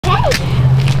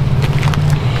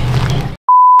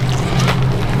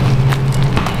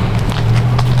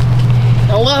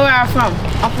I from?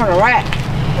 I'm from the rack.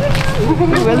 You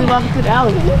really welcome to the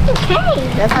alley.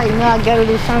 That's how you know I gotta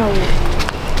do something with it.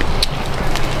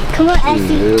 Come on,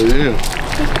 Ashley. Yeah.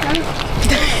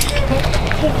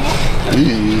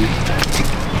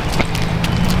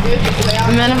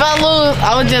 Man, if I lose,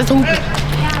 I would just hoop it.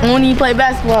 I won't even play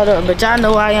basketball though, but y'all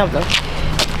know who I am though.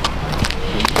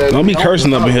 Don't be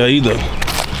cursing up in here either.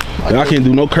 I can't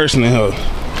do no cursing in here.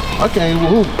 I can't even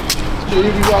hoop. I'm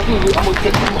gonna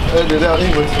edit it out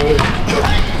anyway.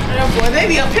 Boy, they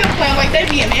be up here playing like they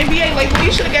be in the NBA. Like, well,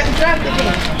 you should have got the draft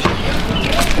again.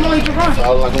 Come on, you can run. I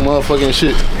was like a motherfucking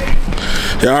shit.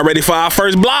 Y'all ready for our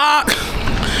first block?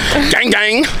 Gang,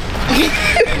 gang.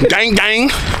 Gang, gang.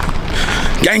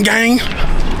 Gang, gang.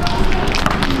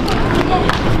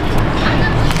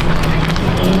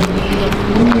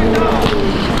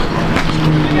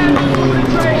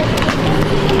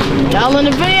 Y'all in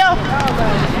the video?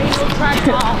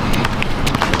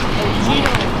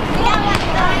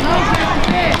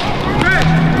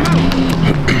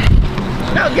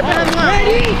 No, give me another one.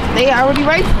 They already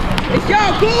racing. It's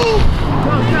y'all cool.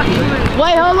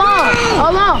 Wait, hold on.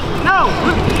 Hold on. No.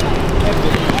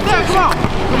 There, come on.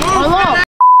 Hold on.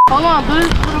 Hold on, for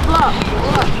the block.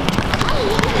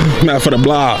 Not for the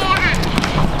block.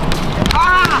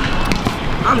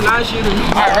 I'm not shooting.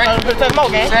 Alright, ready? Put that mo,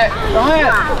 gang. Go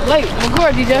ahead. Wait,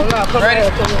 record, DJ. Ready?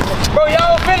 Bro,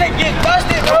 y'all finna get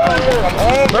busted, bro.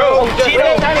 Bro,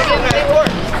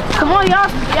 come on, y'all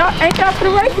ain't y'all for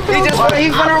the race?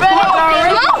 He's gonna record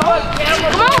already.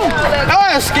 Come on. Oh,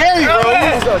 that's scary, bro.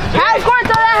 Half court,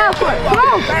 throw that half court. Come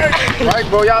on. Right,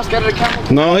 bro, y'all scared of the camera?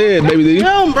 No ahead, baby D.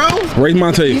 Come, bro. Raise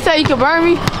my tape. You say you could burn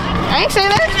me? I ain't say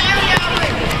that.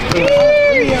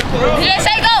 Yeah,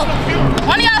 say go.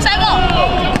 One of y'all say go.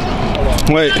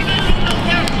 Wait.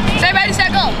 Say ready, say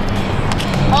go.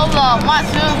 Hold on, my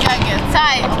shoes gotta get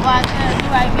tight. Oh my God, you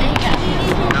right there.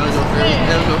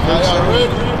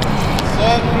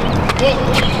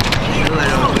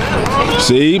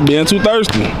 See, being too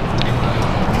thirsty.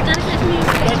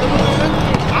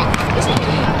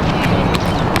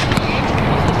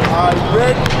 Alright,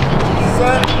 ready,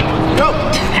 set, go.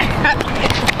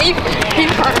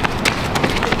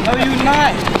 No, you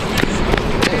not.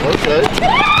 Okay.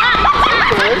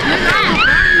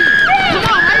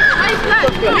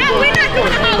 Man, we're not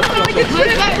doing the house, so we can put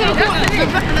it back to the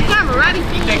camera, ready?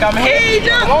 You think I'm head? You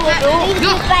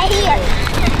right here.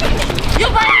 You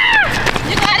right here.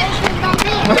 You got it.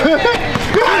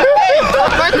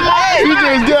 He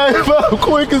just got him up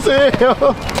quick as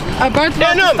hell. I burnt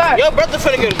my Your brother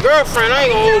finna get a girlfriend. I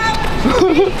ain't gonna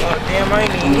hold you. Oh, damn, I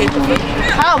ain't even hit the video.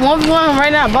 How? 1v1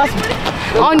 right now, boss.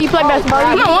 I don't need to play basketball.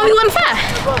 Come on, 1v1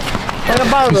 What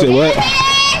about You say what?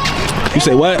 You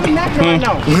say what?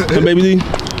 Huh, baby D?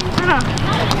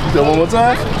 Say one more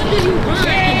time.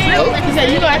 He said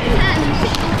you got it.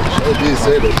 I did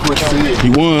say that quick to see it.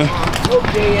 You won.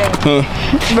 Huh?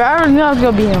 Bro, I already knew I was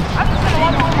gonna be him.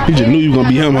 You just knew you were gonna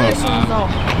be him, huh?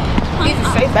 He's a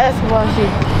safe basketball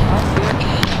shit.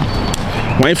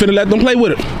 Why ain't finna let them play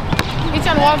with it? He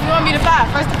trying to 1v1 me to 5,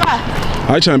 first to 5.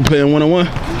 I trying to play in one-on-one.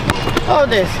 Hold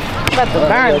this. I'm about to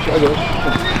burn.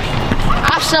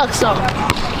 I suck so.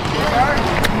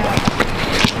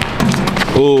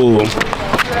 Oh.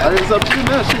 It's up to you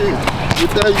now, shit.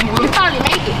 With that, you will. You probably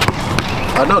make it.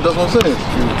 I know, that's what I'm saying.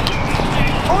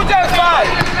 Who just fired?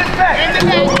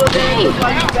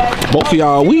 Both of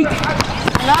y'all weak.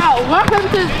 No, one person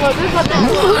to this one.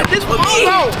 This for me.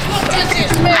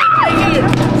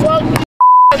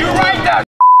 You right there,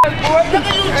 boy. Look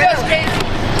at you just came.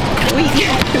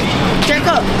 Check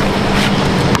up.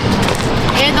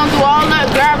 And don't do all that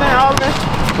grabbing and all that.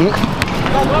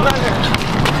 Don't do that.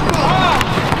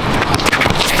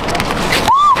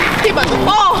 He about to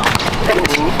fall.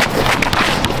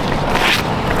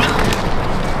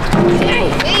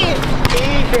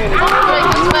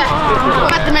 I'm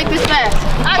about to make this fast.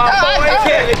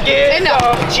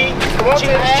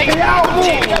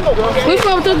 We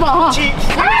from this ball, huh?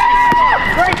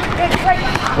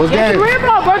 What's That's that? the red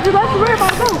ball, bro. That's the red ball,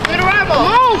 too.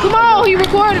 Come on. He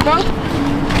recorded, bro.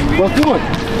 What's doing?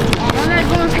 I'm not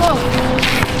going slow.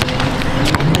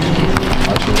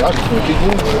 I can keep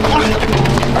moving.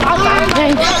 Oh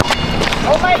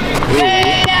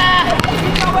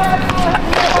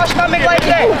my stomach like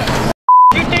that.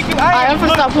 You think you Alright, I'm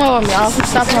gonna stop playing with me. I'm gonna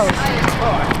stop playing with me.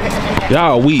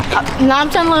 Y'all weak. Nah, I'm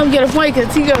trying to let him get a point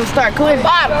because he's gonna start quitting.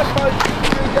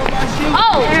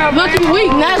 Oh, look, he's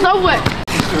weak. Now it's over with.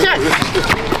 Check.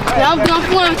 Now I'm done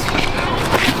playing.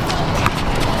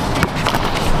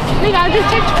 Nigga, I just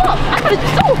picked you up. I could've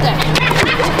just told that.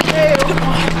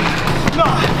 No,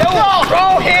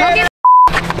 bro, here.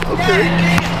 Okay.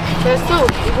 There's two.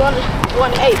 You want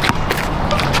going to 8.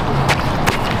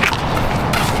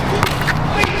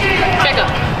 Check up.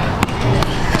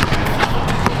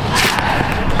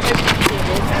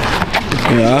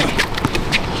 Yeah.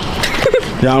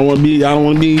 Y'all don't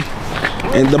wanna be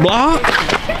in the block?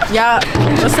 Y'all,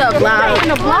 what's up, vlog? In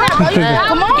the vlog, bro.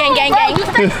 Come on. Gang, gang, gang.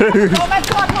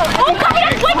 Oh, come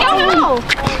here, quick, y'all.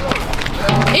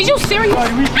 Is you serious?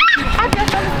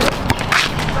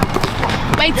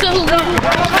 Wait till who?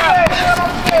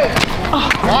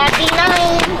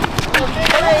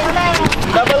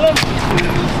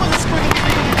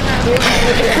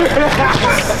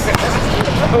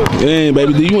 Dang,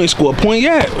 baby, you ain't scored a point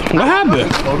yet. What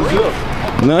happened?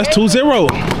 No, it's 2-0.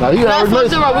 Now, he That's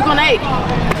 1-0. We're going to 8.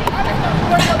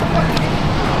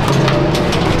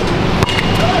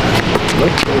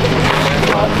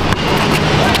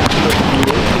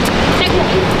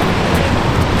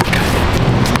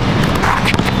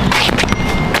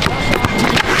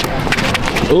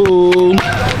 Ooh.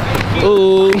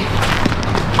 Ooh.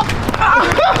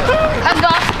 Let's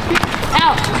go.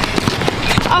 Out.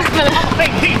 I was gonna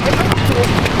bring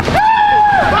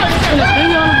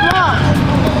you on the block.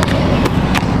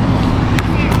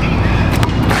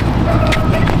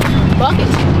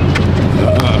 Buckets.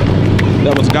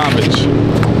 That was garbage.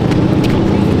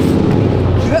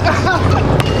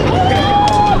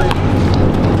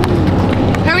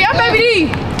 Hurry up, baby D.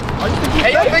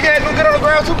 Hey, that big ass gonna get on the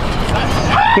ground too?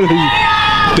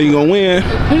 Think you gonna win?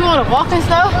 You wanna walk and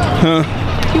stuff? Huh?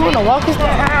 You wanna walk and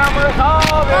stuff?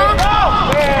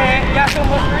 Got so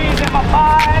much grease in my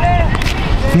body.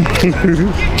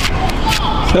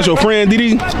 That's your friend,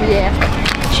 Didi? Yeah.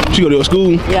 She go to your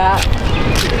school? Yeah.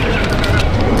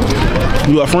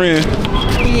 You a friend?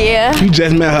 Yeah. You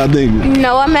just met her, didn't you?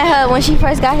 No, I met her when she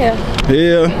first got here.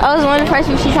 Yeah. I was one of the first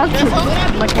people she talked to.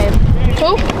 Okay.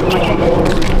 Who?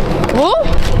 Who?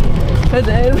 Why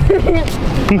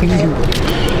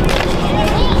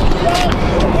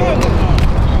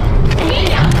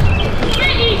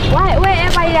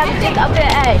everybody got to think up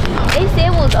there? Hey, they said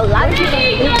it was a lot of people.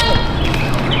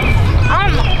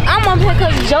 I'm up here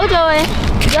because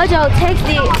JoJo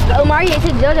texted Omari and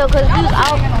took JoJo because we was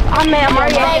out. I met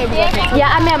Omari. Yeah,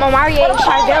 I met Omari and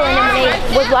Chardell and them,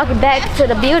 and they was walking back to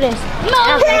the buildings.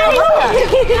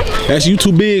 That's you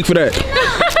too big for that.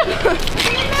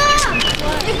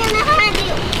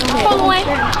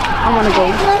 I wanna go.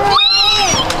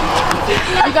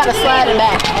 You gotta slide it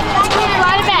back.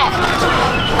 Slide it back.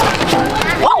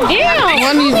 Oh damn!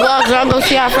 One of these vlogs, I'll go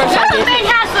see how first I get. They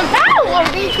have some power.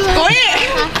 Go ahead.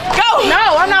 Go.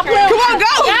 No, I'm not playing. Come on, go.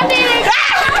 Y'all did it.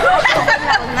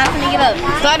 Not gonna get up.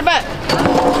 Slide it back.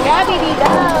 Y'all did it.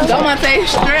 Go. Don't want to say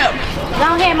strip.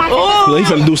 Go ahead, my So he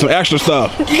finna do some extra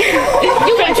stuff.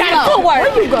 You went too slow. Where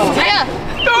you go? Yeah.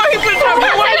 No, he put it on.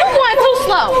 You going too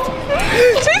slow.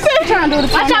 She said trying to do the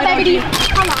Watch out, baby D.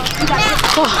 Come on.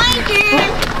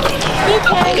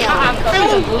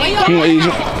 Come on,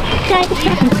 Egypt.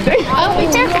 Oh, be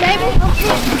careful, baby.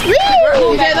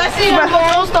 Okay, let's see what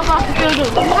those stuff I can still do.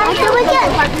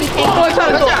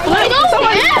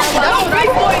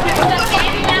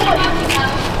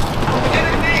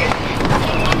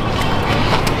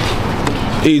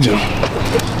 Egypt.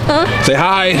 Huh? Say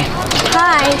hi.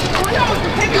 Hi.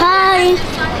 Hi.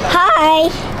 Hi.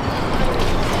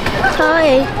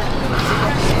 Hi.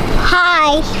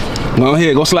 Hi. Go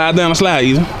ahead, go slide down the slide,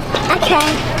 Egypt.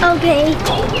 Okay.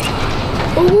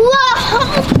 Whoa.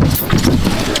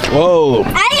 Whoa.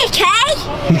 Are you okay?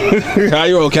 Are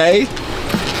you okay?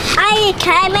 Are you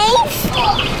okay, mate?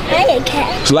 Are you okay?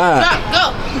 Slide. Go.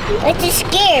 But you're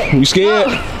scared. You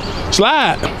scared?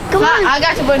 Slide. Come on. I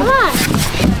got you, buddy. Come on.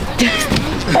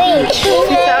 Wait. You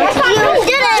did it. How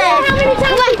many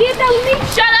times you did that with me?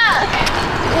 Shut up.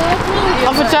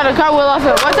 I'm gonna try to cartwheel off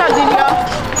it. Watch out, DD.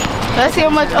 Let's see how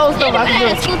much old stuff I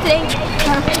can do. School today.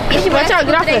 Watch out,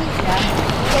 get off it.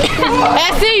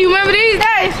 Hey, see, you remember these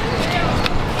days?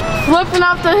 Flipping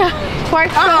off the park.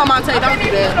 Oh, Monte, don't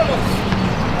do that.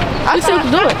 I still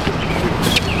can do it.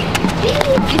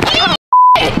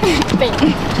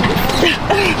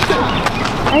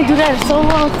 I ain't do that in so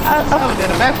long. I haven't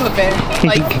done a backflip in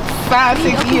like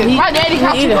 5-6 years. My daddy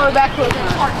got me going backflip.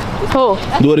 Cool.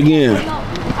 Do it again.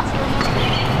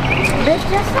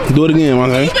 Do it again, my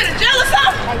man. You better jealous of?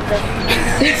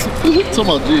 Talking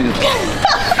about Jesus.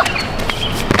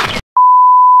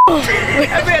 Hey,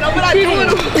 man, I'm not doing it.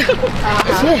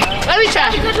 Let me try.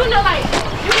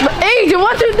 Agent,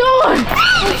 what you doing?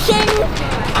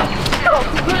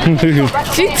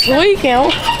 She tweaking.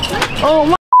 Oh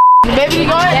my. Baby,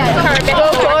 go ahead. Go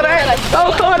Kodak. Go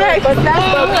Kodak. I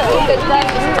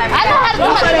know how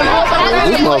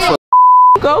to do it.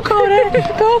 Go, Kodak.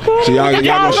 Go, Kodak. So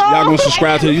y'all gonna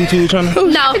subscribe to the YouTube channel?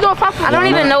 No, I don't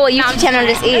even know what YouTube channel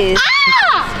this is.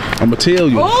 I'ma tell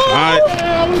you. Alright.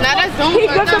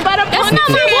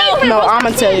 No, I'm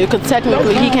gonna tell you, because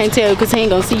technically he can't tell you because he ain't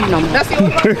gonna see you no more.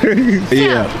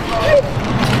 Yeah.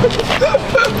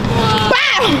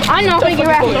 I know we can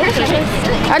rap.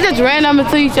 I just ran them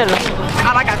into each other.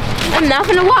 I'm not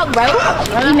gonna walk, bro.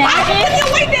 Imagine.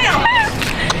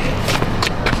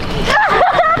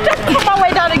 Put my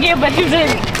way down again, but you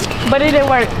didn't. But it didn't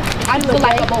work. I look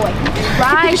like a boy.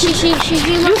 Right? She you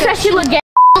said she look gay.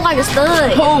 Look like a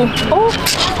stud. Oh,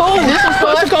 this is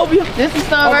stud. This is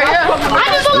stud right here. I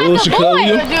just look like a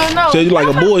boy. Tell you like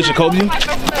a boy, Jacoby.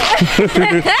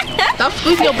 Stop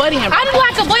squeezing your buddy in. I look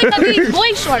like a boy because these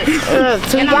boy shorts.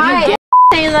 Right.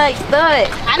 Ain't like stud.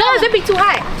 I know it be too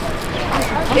hot.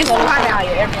 It's too hot out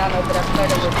here.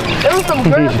 It was some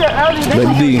girls that early.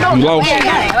 Baby D, you lost.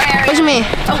 What you mean?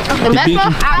 The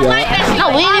basketball? Yeah.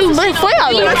 No, we didn't even play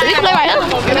out there. We play right here.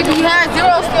 You had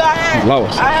 0 still. I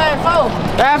Lost. had 4.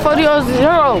 I had 4 0.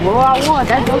 But what I want,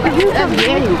 that's what you do.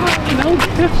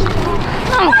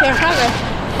 I don't care.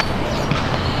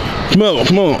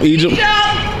 Come on, Egypt.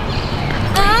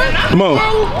 Come on.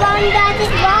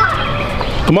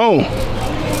 Come on.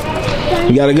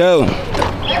 You gotta go.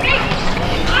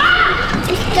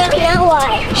 Now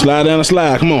what? Slide down the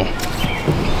slide. Come on.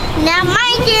 Now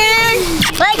my turn.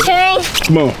 My turn.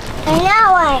 Come on. And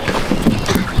now what?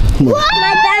 Come on.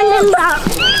 My diamond ball.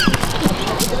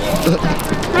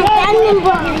 My diamond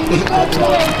ball.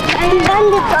 My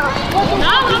diamond ball.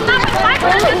 No, I'm not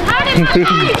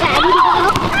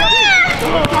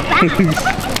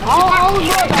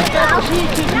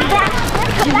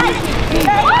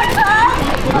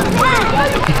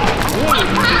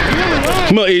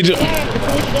Come on, Egypt.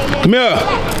 Come here.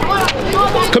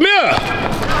 Come here.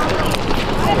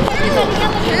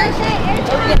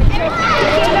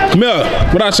 Come here.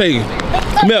 What I say?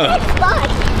 Come here.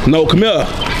 No, come here.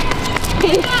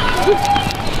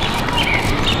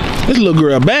 This little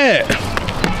girl bad.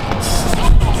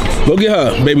 Go get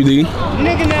her, baby D.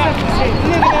 Nigga that.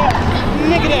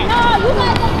 Nigga that.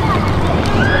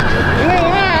 You ain't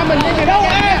lying, I'm a nigga that.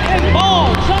 Ball.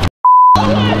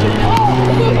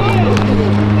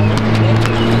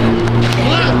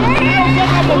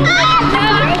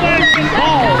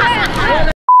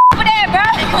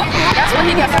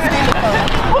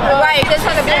 Right, this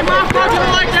has a big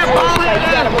like that ball like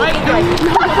that.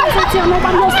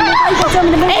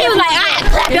 And he was like, I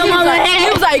clap your mama head. He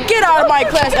was like, get out of my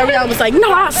class. Everyone was like,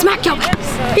 no, I'll smack your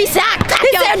ass. He said, I clap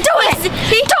your said, do it.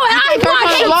 He do it. I block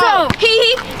him too.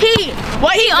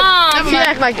 What he she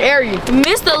act like Ariel.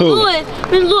 Mr.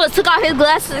 Lewis took off his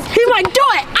glasses. He like, do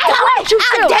it. I want you to.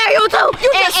 I dare you to. You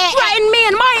just threatened me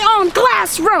in my own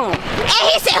classroom. And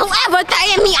he said, whoever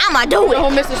threatened me, I'ma do it. No,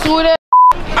 Mr. Stewart.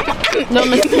 No,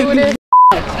 Mr. Stewart.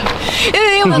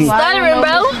 He was stuttering,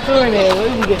 bro.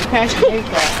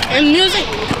 And music.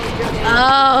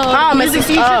 Oh, music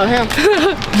teacher. Oh, him.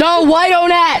 Don't wait on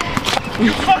that.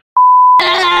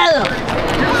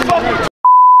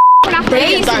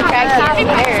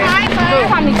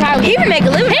 He even make a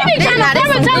living. He be trying to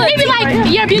tell he be like,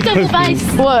 your beautiful face.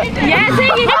 What? Yes, he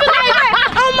be like,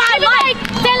 oh my God.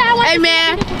 Hey,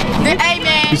 man. Hey,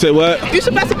 man. You said what? You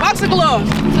should pass a boxing glove.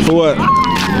 For what?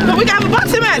 So we can have a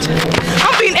boxing match.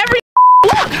 I'm beating every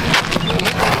look.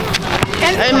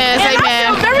 Hey, man. Hey, I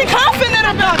man. feel very confident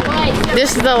about it.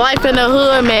 This is the life in the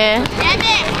hood, man.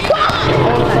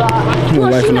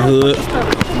 Life in the hood.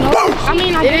 I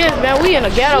mean, it is, man. We in the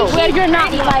ghetto. Well, you're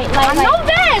not like I know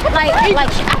that. Like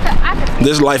I could.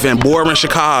 This life in boring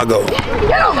Chicago.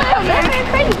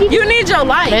 You need your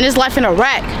life. Man, it's life in a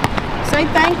rack. Say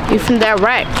thank you. You from that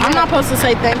rack. I'm not supposed to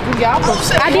say thank you, y'all.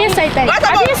 I did say thank you.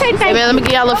 I did say Hey, thank you. man, let me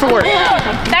get y'all up for work.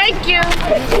 Thank you. I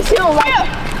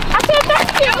said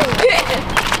thank you.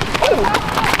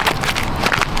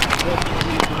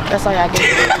 That's all y'all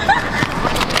get.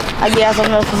 I get y'all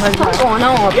something else from her. What's going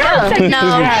on? No. Don't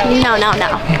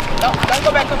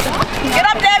go back up there. Get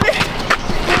up, David.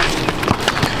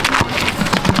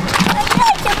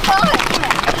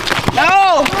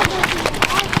 No.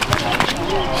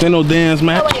 Ain't no dance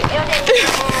match.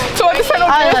 So I just no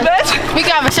dance match. We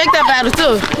gotta shake that battle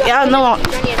too. Y'all know.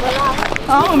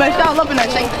 Oh, man, y'all up in that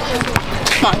shake.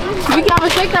 Come on. We gotta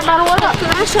shake that battle. What up?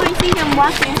 I shouldn't see him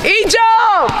watching. Egypt!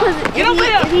 Get up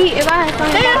there. If I had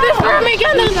something, Damn, this girl ain't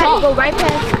got nothing to talk. go right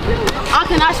past. I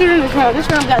cannot shoot in this crowd. This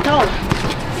girl got told.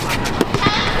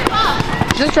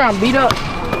 Just trying to beat up.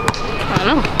 I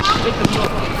don't know.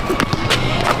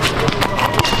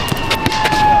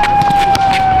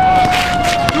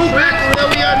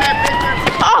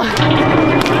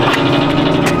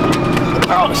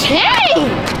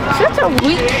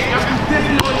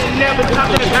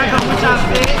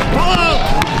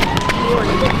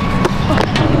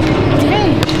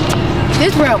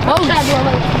 grab both.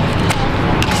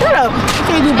 Shut up. You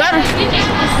can't do better.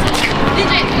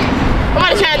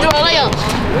 Somebody trying to do a layup.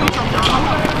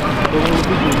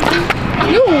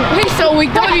 He's so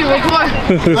weak. Don't even record.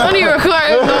 Don't even record.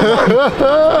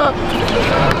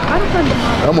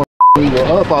 I'm gonna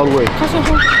go up all the way.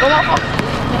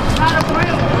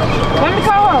 Let me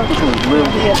call her.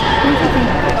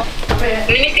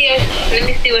 Let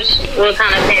me see what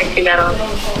kind of pants you got on.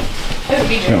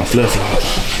 Yeah, fluffy.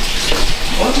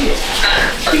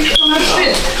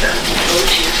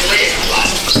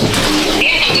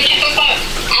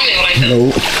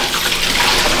 No.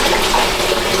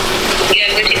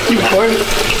 You recording?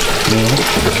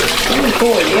 I'm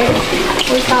recording, yeah.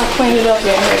 We're trying to clean it up and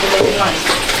make it look nice.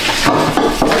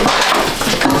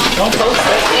 Don't post it.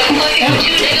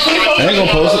 I ain't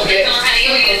gonna post it.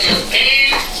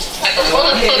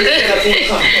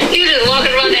 You just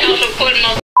walking around the house recording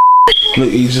on.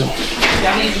 Look, Egypt.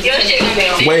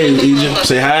 Wave, Egypt.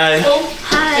 Say hi.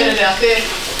 Hi.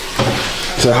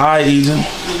 Say hi, Egypt.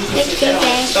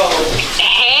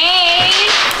 Hey.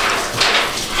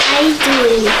 How you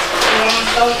doing?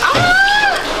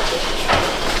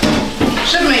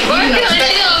 Should make you know. She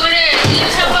over there. You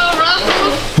have a ruffle.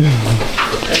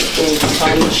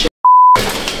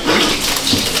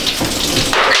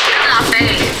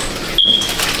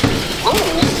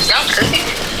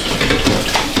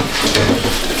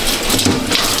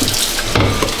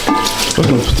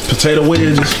 Potato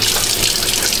wedges.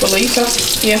 Belisa?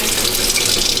 Yeah.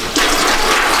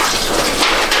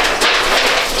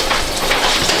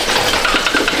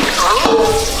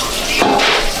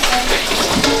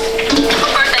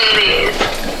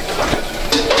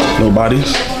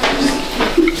 Nobody's.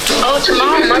 Oh,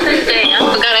 tomorrow Mother's Day. I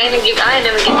forgot I ain't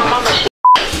never give my mama shit.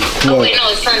 Oh wait, no,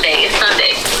 it's Sunday. It's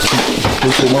Sunday.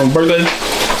 What's your mom's birthday?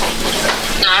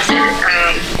 No, I said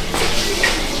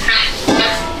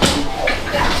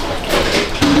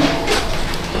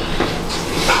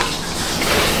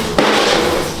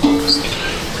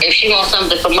if she wants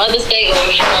something for Mother's Day or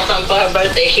if she wants something for her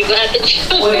birthday, she gonna have to choose.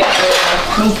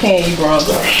 Who pen you brought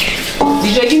up?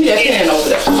 DJ, give me that pen over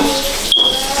there.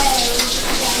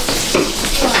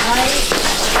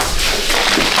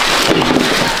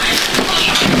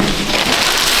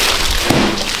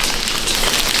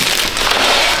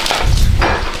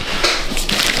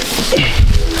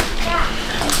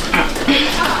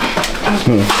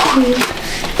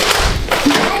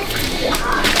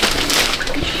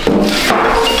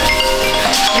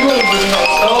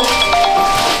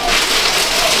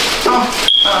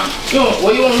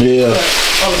 What you want to do? Yeah.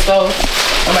 On the stove.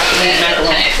 I'm about to make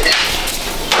macaroni.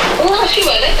 Oh, she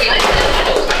was. That's a nice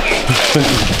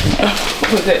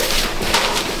What's that?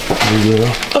 Yeah.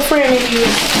 A friend of you.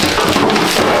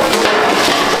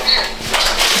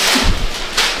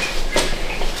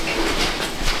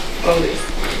 Oh, this.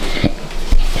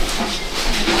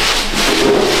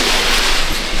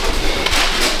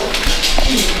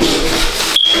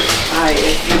 Alright,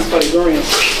 it's for the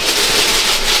greens.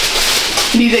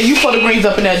 DJ, you put the greens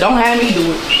up in there. Don't have me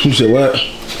do it. You said what?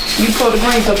 You put the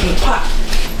greens up in the pot.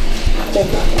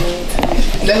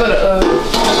 They're gonna,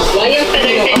 Why your fat ass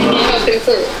ain't helping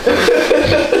cook?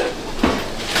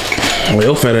 Well,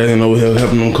 your fat ass ain't over here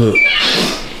helping them cook.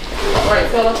 Alright,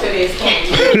 fill up that ass.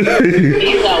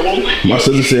 You got one. My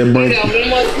sister said bring. You got one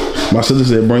more. My sister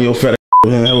said bring your fat ass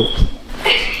over here and help.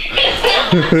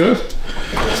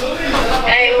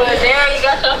 Hey, well, there you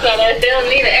got your fat ass. They don't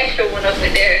need an extra one up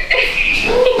in there.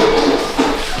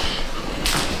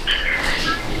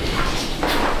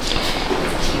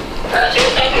 She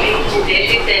was talking to me.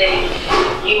 She said,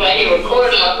 you right here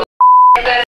recording my I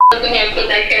gotta look in here and put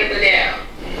that camera down.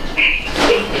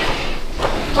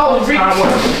 I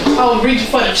was reaching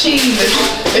for the cheese and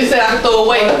they said I could throw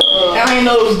away. And I didn't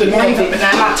know it was the greens up and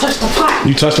I touched the pot.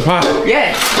 You touched the pot?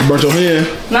 Yeah. You burnt your hand?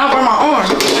 Now I burn my arm.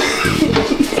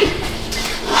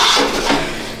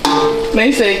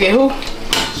 They said get who?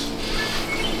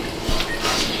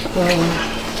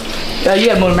 You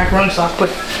got more macaroni sauce,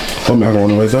 quick. What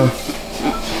macaroni right there?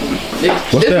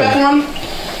 What's this that? macaroni?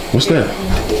 What's that?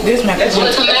 This macaroni.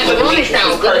 Well, some macaroni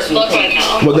sound good as fuck right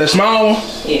now. What, that small one?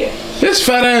 Yeah. This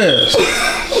fat ass.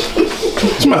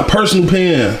 It's my personal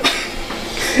pen.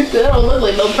 That don't look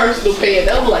like no personal pen.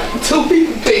 That was like 2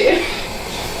 people pen.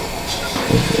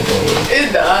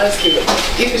 It's the honest kid.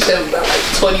 You can show about like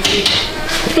 20 people.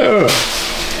 Yeah.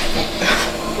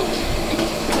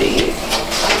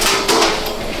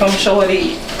 Come show her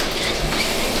these.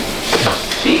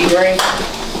 She eat green.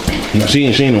 No, she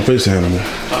ain't no FaceTime on me. I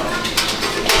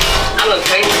look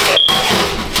crazy.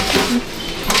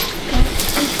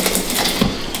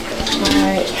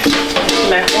 Alright.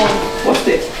 What's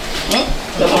this?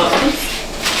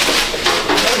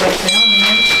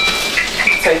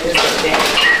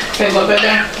 Okay, go back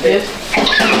down. This.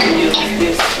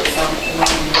 This.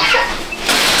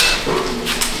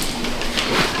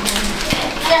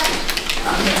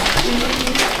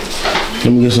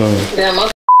 Let me get some. Yeah,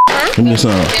 most Let me get some.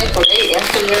 I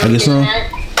get some.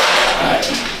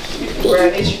 Grab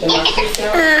this. I'm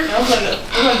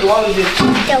gonna do all of this.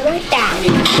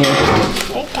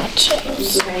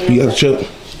 You got the chip?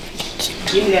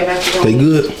 Give me that back. They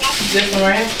good. This one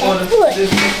right here? Or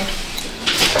this one?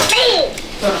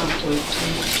 Hold on, please.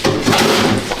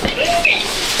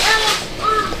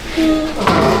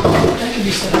 That could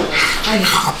be set up.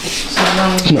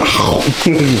 No.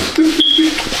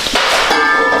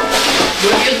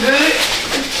 Will it get good?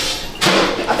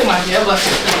 I think my gel bus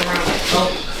is coming around. Oh,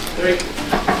 3.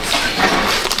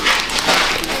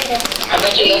 I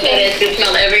bet you look at it, you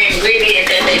smell every ingredient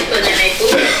that they put in their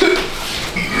food.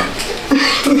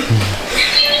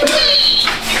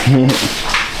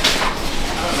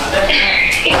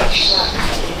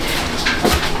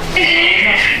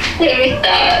 Let me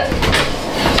stop.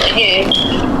 Okay.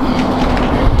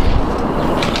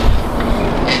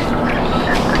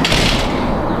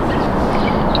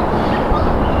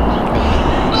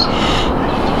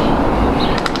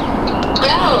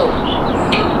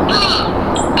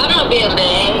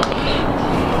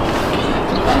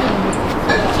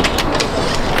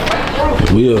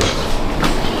 We are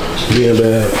being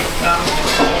bad.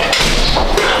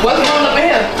 What's going up in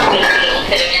here?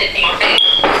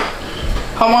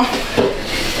 Come on.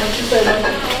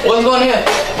 What's going in here?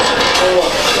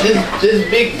 This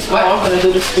big. Oh, I'm gonna do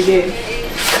the spaghetti.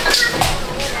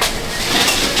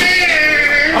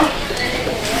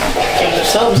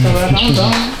 I'm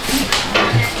done.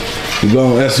 You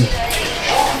going, Essie?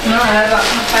 No,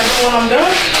 after when I'm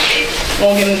done,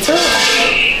 won't get in the tub.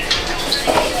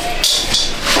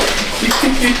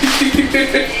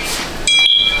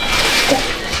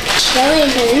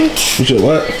 You said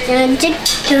what?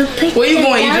 Where you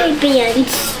going, Egypt?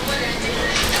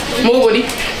 Move, Woody.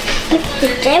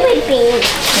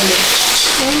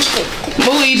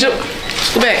 Move, Egypt.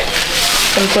 Go back.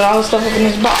 I'm gonna put all the stuff up in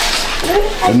this box.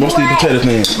 And most of these potato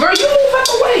things. Girl, you move out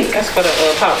the way. That's for the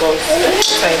pot roast potatoes.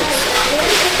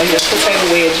 Oh, yeah, potato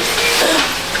wedges.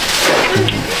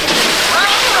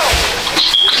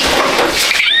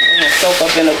 I'm gonna soak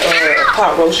up in a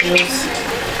pot roast juice.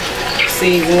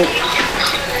 Season it.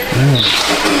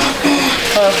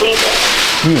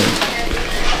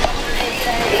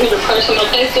 He's a personal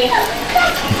taster.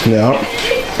 Yeah.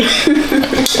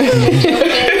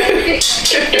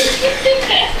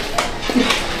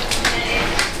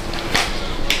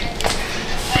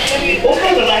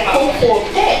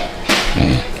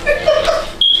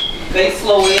 They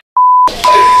slow it.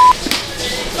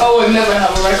 I would never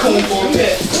have a raccoon for a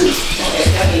pet.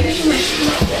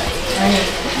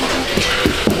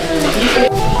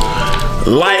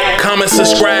 Like, comment,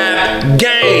 subscribe,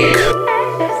 gang.